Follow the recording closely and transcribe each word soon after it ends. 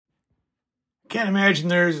Can't imagine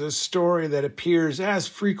there's a story that appears as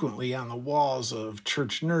frequently on the walls of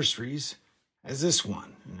church nurseries as this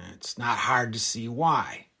one, and it's not hard to see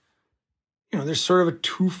why. There's sort of a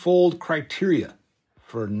twofold criteria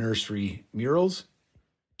for nursery murals: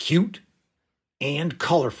 cute and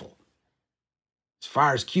colorful. As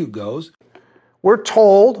far as cute goes, we're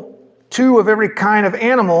told 2 of every kind of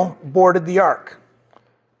animal boarded the ark.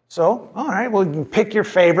 So, all right, well, you can pick your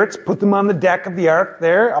favorites, put them on the deck of the ark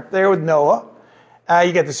there, up there with Noah.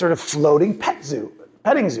 You get this sort of floating petting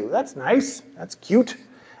zoo. That's nice. That's cute.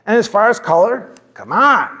 And as far as color, come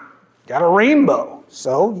on, got a rainbow.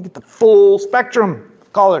 So you get the full spectrum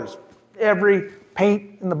of colors, every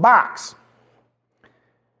paint in the box.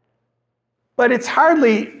 But it's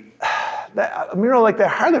hardly, a mural like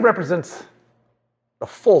that hardly represents the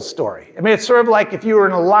full story. I mean, it's sort of like if you were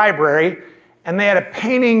in a library and they had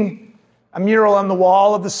a mural on the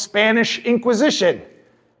wall of the Spanish Inquisition.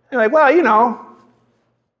 You're like, well,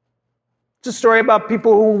 it's a story about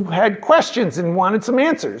people who had questions and wanted some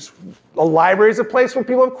answers. A library is a place where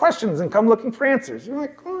people have questions and come looking for answers. You're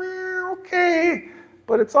like, oh, okay,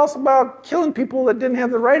 but it's also about killing people that didn't have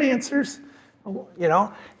the right answers.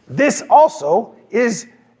 This also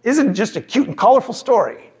isn't just a cute and colorful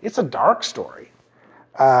story. It's a dark story,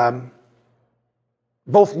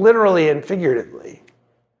 both literally and figuratively.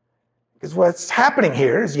 Because what's happening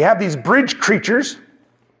here is you have these bridge creatures,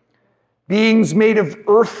 beings made of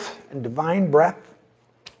earth and divine breath,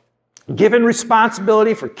 given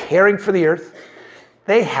responsibility for caring for the earth.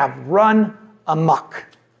 They have run amok.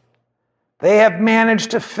 They have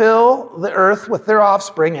managed to fill the earth with their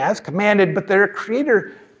offspring as commanded, but their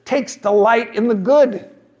Creator takes delight in the good.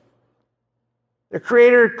 Their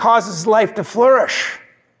Creator causes life to flourish.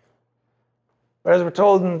 But as we're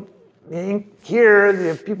told here,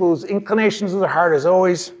 the people whose inclinations of their heart is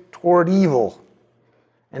always toward evil.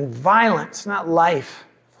 And violence, not life,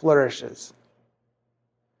 flourishes.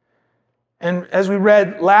 And as we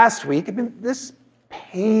read last week, this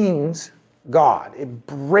pains God. It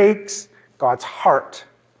breaks God's heart.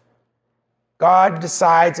 God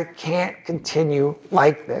decides it can't continue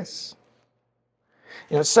like this.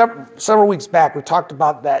 Several weeks back, we talked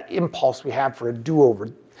about that impulse we have for a do-over.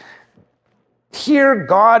 Here,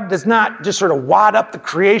 God does not just sort of wad up the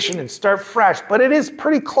creation and start fresh, but it is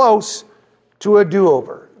pretty close to a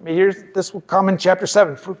do-over. This will come in chapter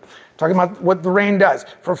 7, talking about what the rain does.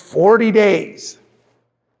 For 40 days,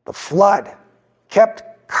 the flood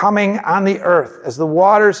kept coming on the earth. As the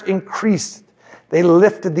waters increased, they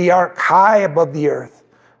lifted the ark high above the earth.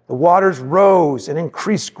 The waters rose and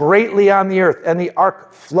increased greatly on the earth, and the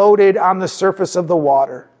ark floated on the surface of the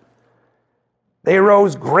water. They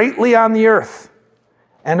rose greatly on the earth,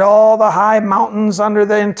 and all the high mountains under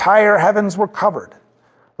the entire heavens were covered.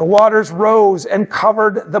 The waters rose and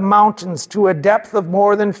covered the mountains to a depth of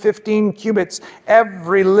more than 15 cubits.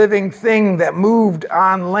 Every living thing that moved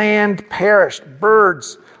on land perished: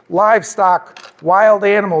 birds, livestock, wild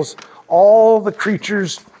animals, all the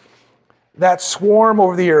creatures that swarm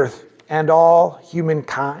over the earth, and all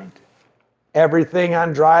humankind. Everything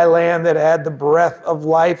on dry land that had the breath of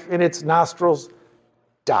life in its nostrils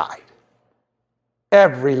died.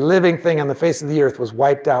 Every living thing on the face of the earth was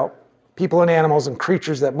wiped out. People and animals and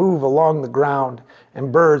creatures that move along the ground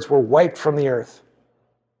and birds were wiped from the earth.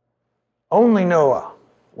 Only Noah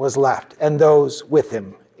was left, and those with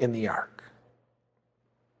him in the ark.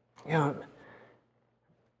 Imagine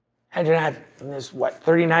that in this,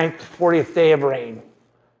 39th, 40th day of rain.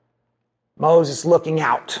 Moses looking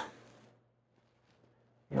out.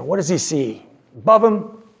 What does he see? Above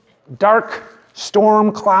him, dark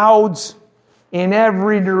storm clouds in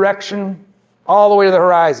every direction, all the way to the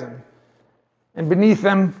horizon. And beneath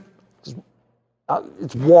them,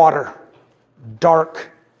 it's water, dark,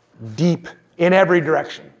 deep, in every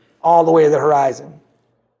direction, all the way to the horizon.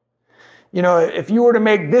 If you were to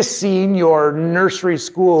make this scene your nursery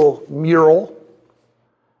school mural,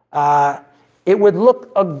 it would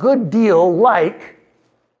look a good deal like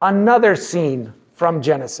another scene from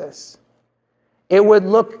Genesis. It would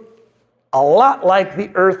look a lot like the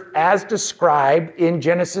earth as described in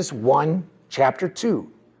Genesis 1, chapter 2.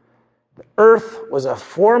 The earth was a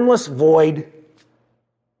formless void,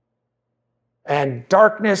 and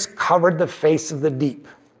darkness covered the face of the deep.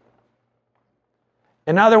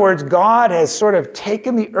 In other words, God has sort of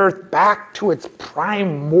taken the earth back to its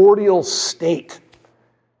primordial state.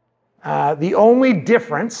 The only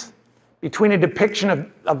difference between a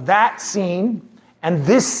depiction of that scene and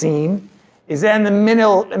this scene is that in the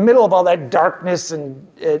middle of all that darkness and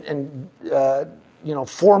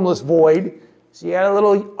formless void, so you got a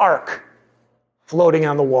little ark floating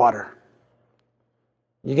on the water.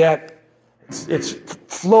 You got It's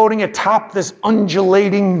floating atop this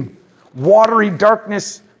undulating, watery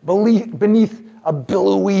darkness beneath a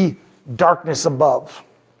billowy darkness above.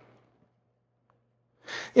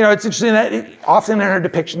 You know, it's interesting that often in our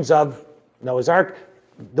depictions of Noah's Ark,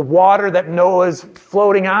 the water that Noah's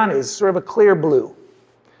floating on is sort of a clear blue.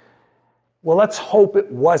 Well, let's hope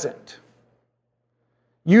it wasn't.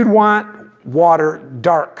 You'd want water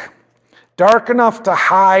dark enough to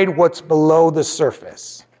hide what's below the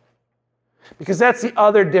surface. Because that's the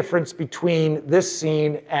other difference between this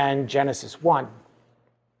scene and Genesis 1.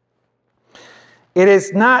 It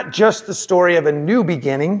is not just the story of a new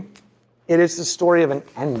beginning, it is the story of an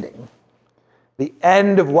ending. The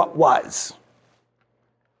end of what was.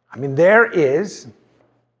 I mean, there is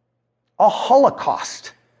a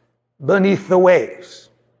Holocaust beneath the waves.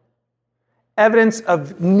 Evidence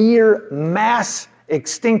of near mass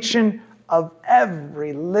extinction of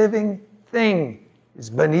every living thing is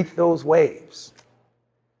beneath those waves.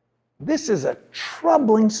 This is a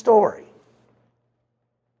troubling story.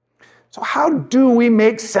 So how do we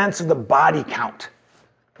make sense of the body count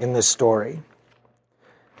in this story?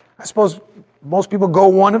 I suppose most people go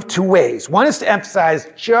one of two ways. One is to emphasize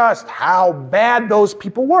just how bad those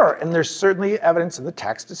people were, and there's certainly evidence in the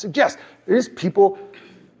text to suggest these people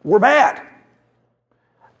were bad.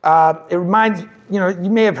 It reminds, you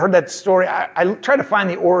may have heard that story. I try to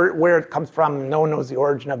find where it comes from. No one knows the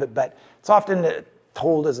origin of it, but it's often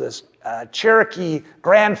told as this Cherokee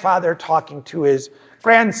grandfather talking to his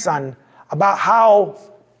grandson about how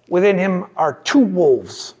within him are two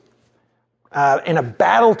wolves in a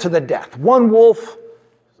battle to the death. One wolf,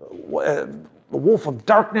 a wolf of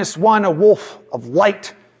darkness, one a wolf of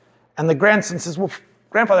light. And the grandson says, well,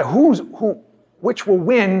 grandfather, which will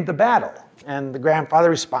win the battle? And the grandfather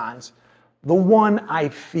responds, the one I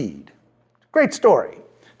feed. Great story.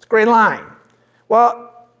 It's a great line.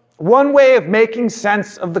 Well, one way of making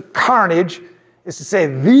sense of the carnage is to say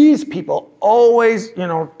these people always,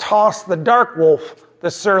 toss the dark wolf the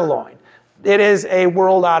sirloin. It is a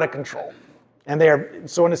world out of control. And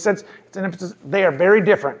so in a sense, it's an emphasis, they are very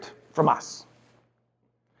different from us.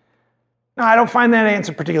 Now, I don't find that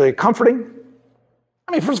answer particularly comforting.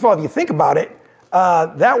 I mean, first of all, if you think about it,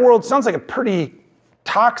 that world sounds like a pretty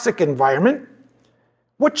toxic environment.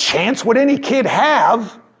 What chance would any kid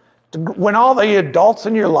have when all the adults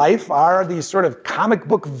in your life are these sort of comic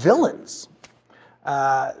book villains?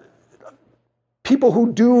 People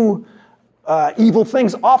who do evil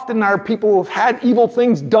things often are people who have had evil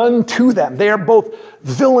things done to them. They are both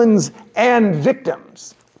villains and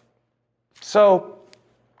victims. So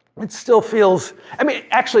it still feels,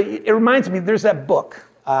 actually, it reminds me, there's that book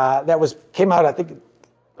that came out, I think,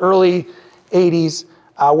 early 80s,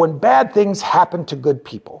 When Bad Things Happen to Good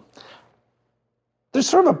People.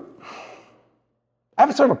 There's I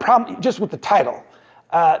have a problem just with the title.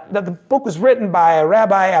 That the book was written by a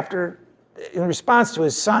rabbi in response to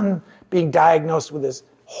his son being diagnosed with this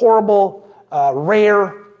horrible,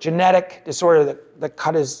 rare genetic disorder that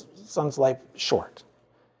cut his son's life short.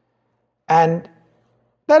 And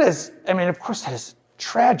that is, of course, that is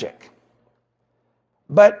tragic.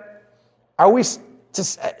 But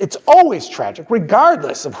it's always tragic,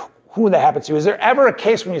 regardless of who that happens to. Is there ever a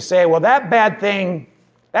case when you say, well, that bad thing,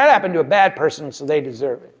 that happened to a bad person, so they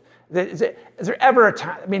deserve it? Is there ever a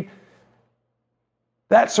time,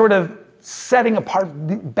 that sort of setting apart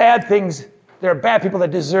bad things, there are bad people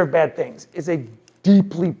that deserve bad things, is a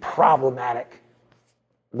deeply problematic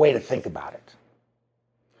way to think about it.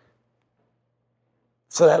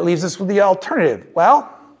 So that leaves us with the alternative.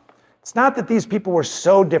 Well, it's not that these people were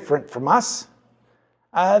so different from us.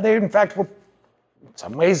 They, in fact, were in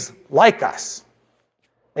some ways like us.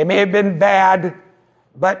 They may have been bad,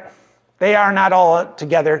 but they are not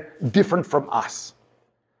altogether different from us.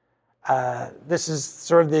 This is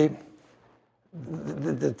sort of the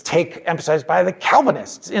take emphasized by the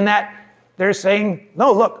Calvinists, in that they're saying,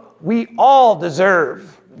 no, look, we all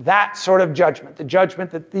deserve that sort of judgment. The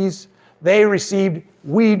judgment that they received,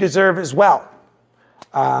 we deserve as well.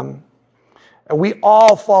 We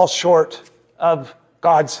all fall short of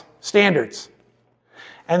God's standards.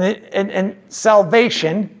 And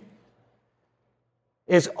salvation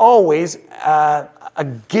is always a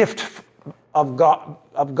gift of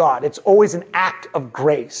God. It's always an act of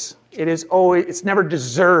grace. It's never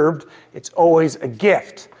deserved. It's always a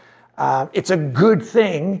gift. It's a good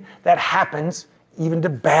thing that happens even to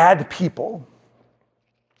bad people.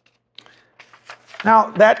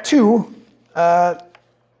 Now, that too, I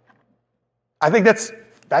think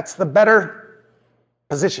that's the better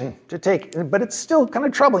position to take, but it's still kind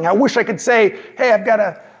of troubling. I wish I could say, hey, I've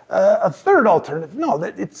got a third alternative. No,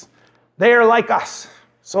 they are like us.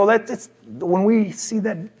 So when we see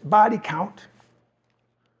that body count,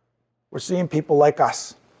 we're seeing people like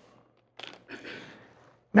us.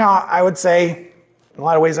 Now, I would say, in a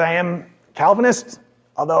lot of ways, I am Calvinist,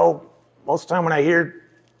 although most of the time when I hear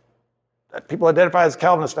that people identify as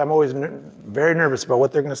Calvinist, I'm always very nervous about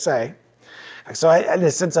what they're going to say. So in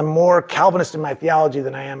a sense, I'm more Calvinist in my theology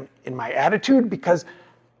than I am in my attitude, because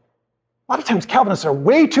a lot of times Calvinists are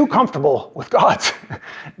way too comfortable with God's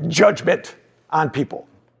judgment on people.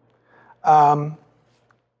 John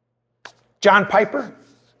Piper,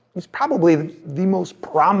 he's probably the most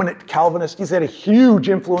prominent Calvinist. He's had a huge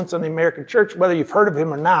influence on the American church, whether you've heard of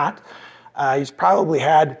him or not. He's probably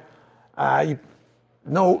had,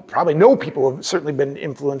 probably know people who have certainly been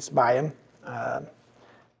influenced by him.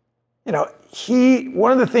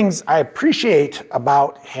 One of the things I appreciate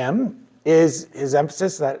about him is his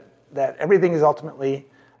emphasis that everything is ultimately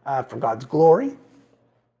for God's glory.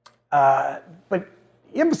 But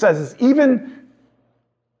he emphasizes even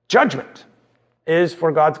judgment is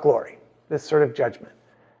for God's glory, this sort of judgment.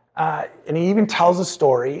 And he even tells a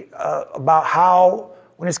story about how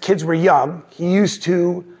when his kids were young, he used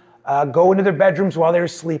to go into their bedrooms while they were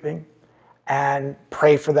sleeping and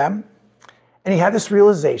pray for them. And he had this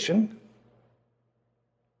realization,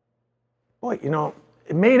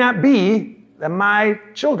 it may not be that my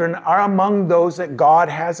children are among those that God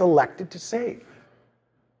has elected to save.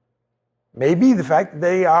 Maybe the fact that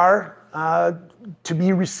they are to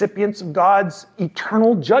be recipients of God's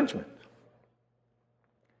eternal judgment.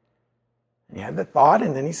 And he had the thought,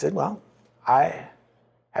 and then he said, well, I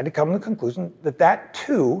had to come to the conclusion that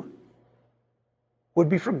too would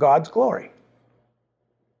be for God's glory.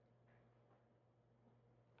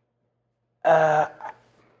 I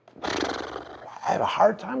have a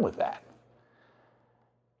hard time with that.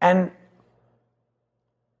 And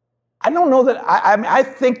I don't know that, I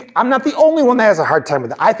think I'm not the only one that has a hard time with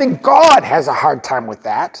that. I think God has a hard time with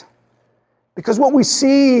that, because what we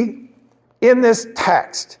see in this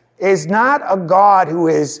text is not a God who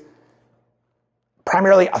is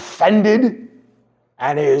primarily offended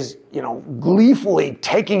and is, gleefully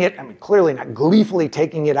taking it, clearly not gleefully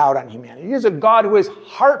taking it out on humanity. He is a God who is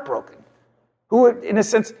heartbroken, who, in a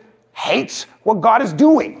sense, hates what God is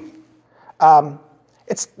doing.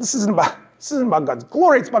 This isn't about God's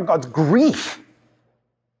glory, it's about God's grief.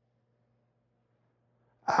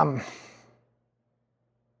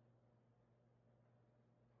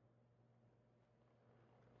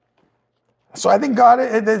 So I think God,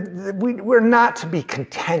 we're not to be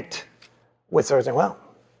content with sort of saying, well,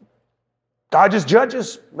 God just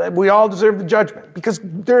judges. We all deserve the judgment. Because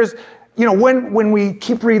there's, when we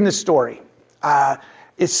keep reading this story, as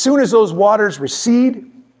soon as those waters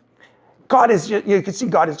recede, you can see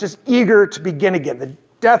God is just eager to begin again. The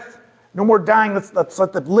death, no more dying, let's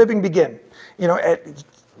let the living begin.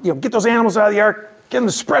 Get those animals out of the ark, get them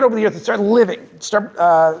to spread over the earth and start living, start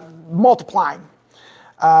multiplying.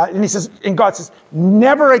 And God says,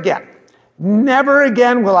 never again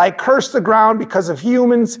will I curse the ground because of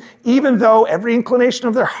humans, even though every inclination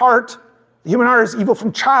of their heart, the human heart is evil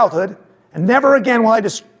from childhood, and never again will I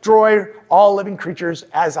destroy all living creatures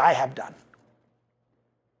as I have done.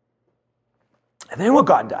 And then what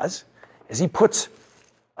God does is he puts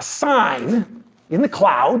a sign in the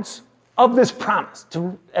clouds of this promise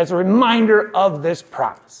as a reminder of this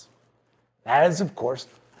promise. That is, of course,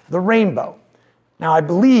 the rainbow. Now, I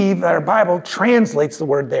believe that our Bible translates the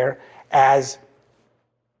word there as,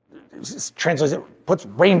 puts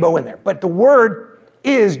rainbow in there. But the word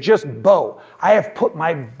is just bow. I have put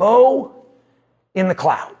my bow in the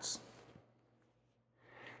clouds.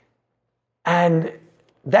 And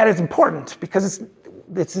that is important because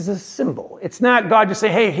this is a symbol. It's not God just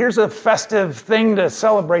saying, hey, here's a festive thing to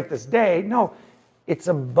celebrate this day. No, it's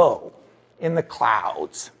a bow in the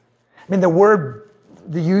clouds. The word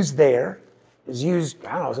used there is used,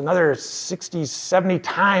 it's another 60, 70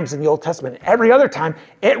 times in the Old Testament. Every other time,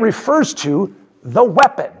 it refers to the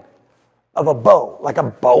weapon of a bow, like a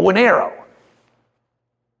bow and arrow.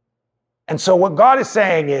 And so what God is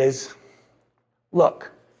saying is,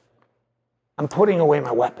 look, I'm putting away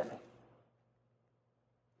my weapon.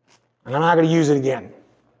 And I'm not going to use it again.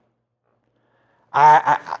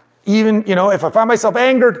 Even, if I find myself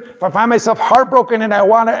angered, if I find myself heartbroken and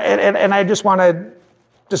I just want to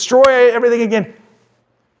destroy everything again,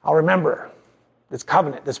 I'll remember this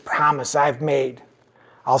covenant, this promise I've made.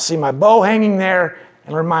 I'll see my bow hanging there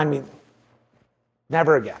and remind me,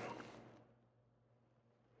 never again.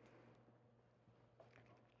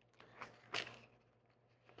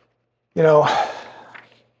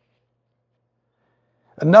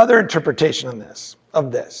 Another interpretation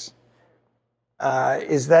of this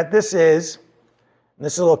is that this is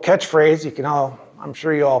this is a little catchphrase I'm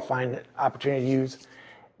sure you all find an opportunity to use,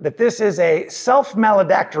 that this is a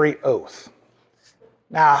self-maledictory oath.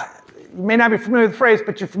 Now, you may not be familiar with the phrase,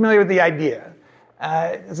 but you're familiar with the idea.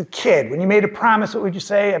 As a kid, when you made a promise, what would you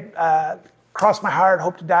say? Cross my heart,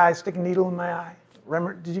 hope to die, stick a needle in my eye.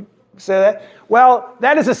 Remember, did you say that? Well,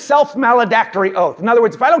 that is a self-maledictory oath. In other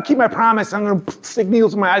words, if I don't keep my promise, I'm going to stick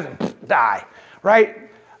needles in my eyes and die, right?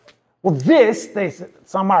 Well, this,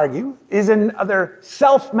 some argue, is another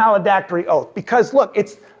self-maledictory oath. Because, look,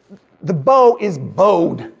 the bow is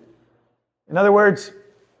bowed. In other words,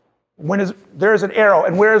 there's an arrow,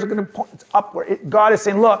 and where is it going to point? It's upward. God is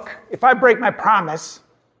saying, look, if I break my promise,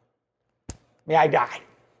 may I die.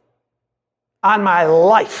 On my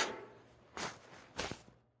life.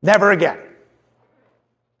 Never again.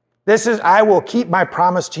 I will keep my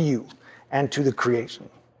promise to you and to the creation.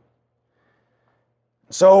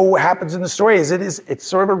 So what happens in the story is it's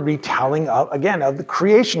sort of a retelling of the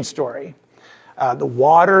creation story. The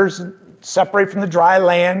waters separate from the dry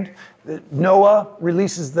land. Noah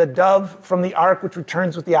releases the dove from the ark, which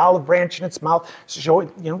returns with the olive branch in its mouth.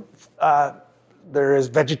 There is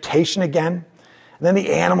vegetation again. And then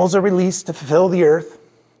the animals are released to fulfill the earth.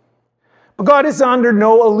 But God is under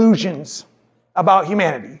no illusions about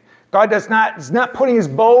humanity. God is not putting his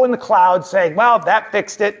bow in the clouds saying, well, that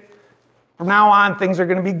fixed it. From now on, things are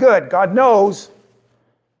going to be good. God knows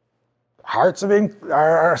hearts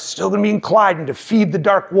are still going to be inclined to feed the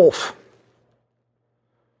dark wolf.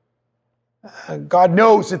 God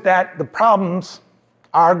knows that the problems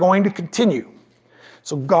are going to continue.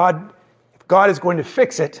 So if God is going to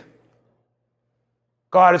fix it,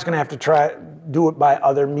 God is going to have to try do it by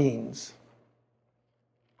other means.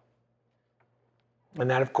 And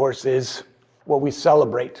that, of course, is what we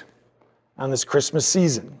celebrate on this Christmas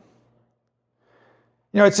season.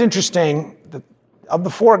 It's interesting that of the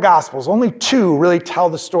 4 Gospels, only 2 really tell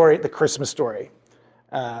the Christmas story.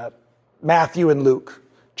 Matthew and Luke.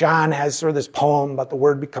 John has sort of this poem about the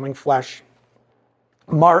Word becoming flesh.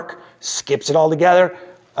 Mark skips it all together.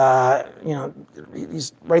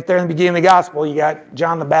 He's right there in the beginning of the Gospel. You got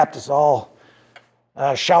John the Baptist all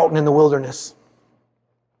shouting in the wilderness.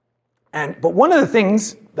 But one of the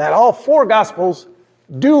things that all 4 Gospels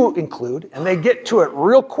do include, and they get to it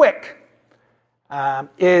real quick,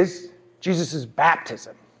 is Jesus'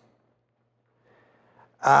 baptism.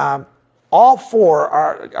 All 4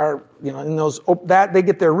 are in those that they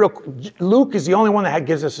get there real. Luke is the only one that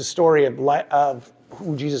gives us a story of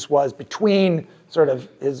who Jesus was between sort of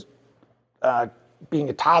his being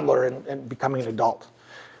a toddler and becoming an adult.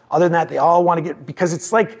 Other than that, they all want to get, because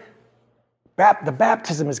it's like the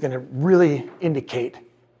baptism is going to really indicate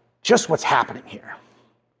just what's happening here,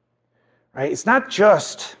 right? It's not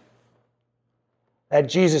just that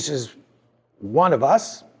Jesus is one of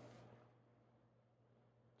us.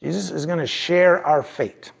 Jesus is going to share our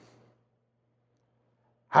fate.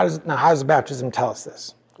 How does baptism tell us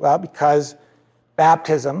this? Well, because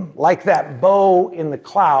baptism, like that bow in the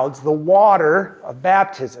clouds, the water of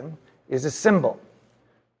baptism is a symbol.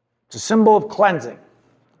 It's a symbol of cleansing,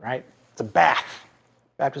 right? It's a bath.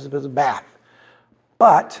 Baptism is a bath.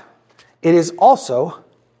 But it is also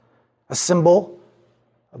a symbol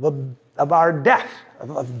of our death,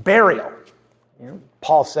 of burial.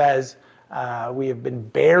 Paul says, we have been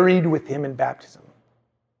buried with him in baptism.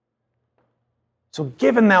 So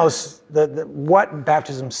given what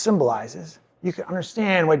baptism symbolizes, you can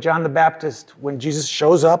understand why John the Baptist, when Jesus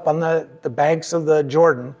shows up on the banks of the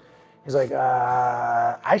Jordan, he's like,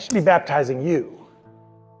 I should be baptizing you.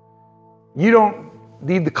 You don't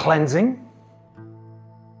need the cleansing.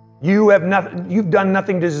 You've done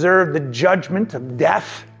nothing to deserve the judgment of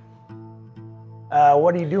death.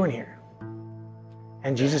 What are you doing here?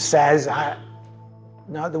 And Jesus says,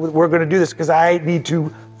 no, we're going to do this because I need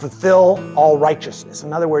to fulfill all righteousness.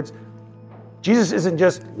 In other words, Jesus isn't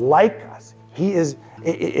just like us. He is,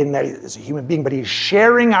 in that he is a human being, but he's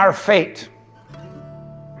sharing our fate.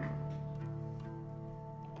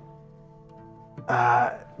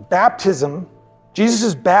 Baptism,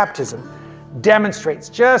 Jesus' baptism, demonstrates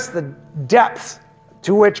just the depth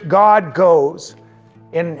to which God goes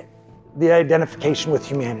in the identification with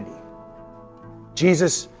humanity.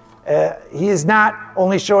 Jesus, he is not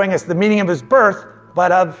only showing us the meaning of his birth,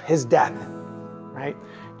 but of his death, right?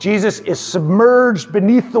 Jesus is submerged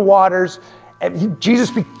beneath the waters, and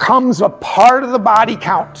Jesus becomes a part of the body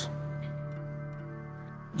count.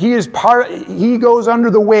 He goes under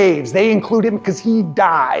the waves. They include him because he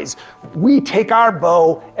dies. We take our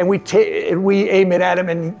bow and we aim it at him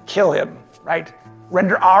and kill him, right?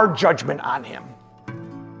 Render our judgment on him.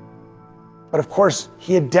 But of course,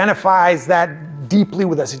 he identifies that deeply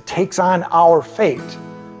with us. He takes on our fate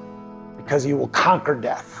because he will conquer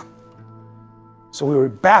death. So we were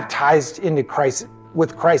baptized into Christ,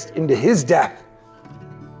 with Christ into his death,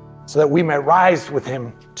 so that we might rise with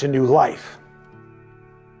him to new life.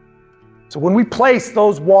 So when we place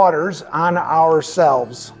those waters on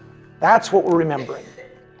ourselves, that's what we're remembering.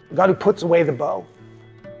 The God who puts away the bow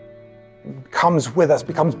comes with us,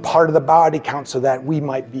 becomes part of the body count so that we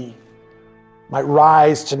might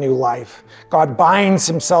rise to new life. God binds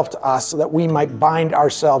himself to us so that we might bind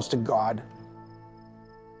ourselves to God.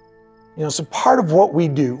 So part of what we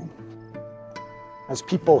do as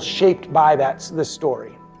people shaped by this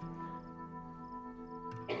story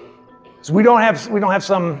is we don't have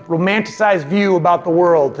some romanticized view about the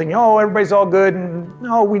world, thinking, oh, everybody's all good, and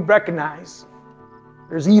no, we recognize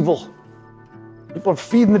there's evil. People are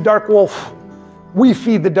feeding the dark wolf. We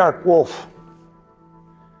feed the dark wolf.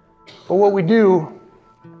 But what we do,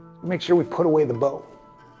 we make sure we put away the bow.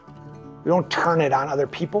 We don't turn it on other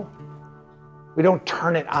people. We don't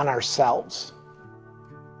turn it on ourselves.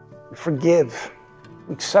 We forgive.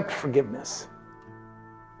 We accept forgiveness.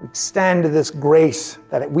 We extend this grace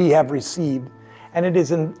that we have received. And it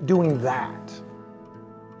is in doing that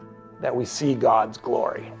we see God's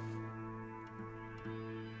glory.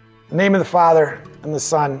 In the name of the Father, and the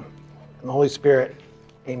Son, and the Holy Spirit,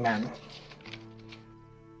 amen.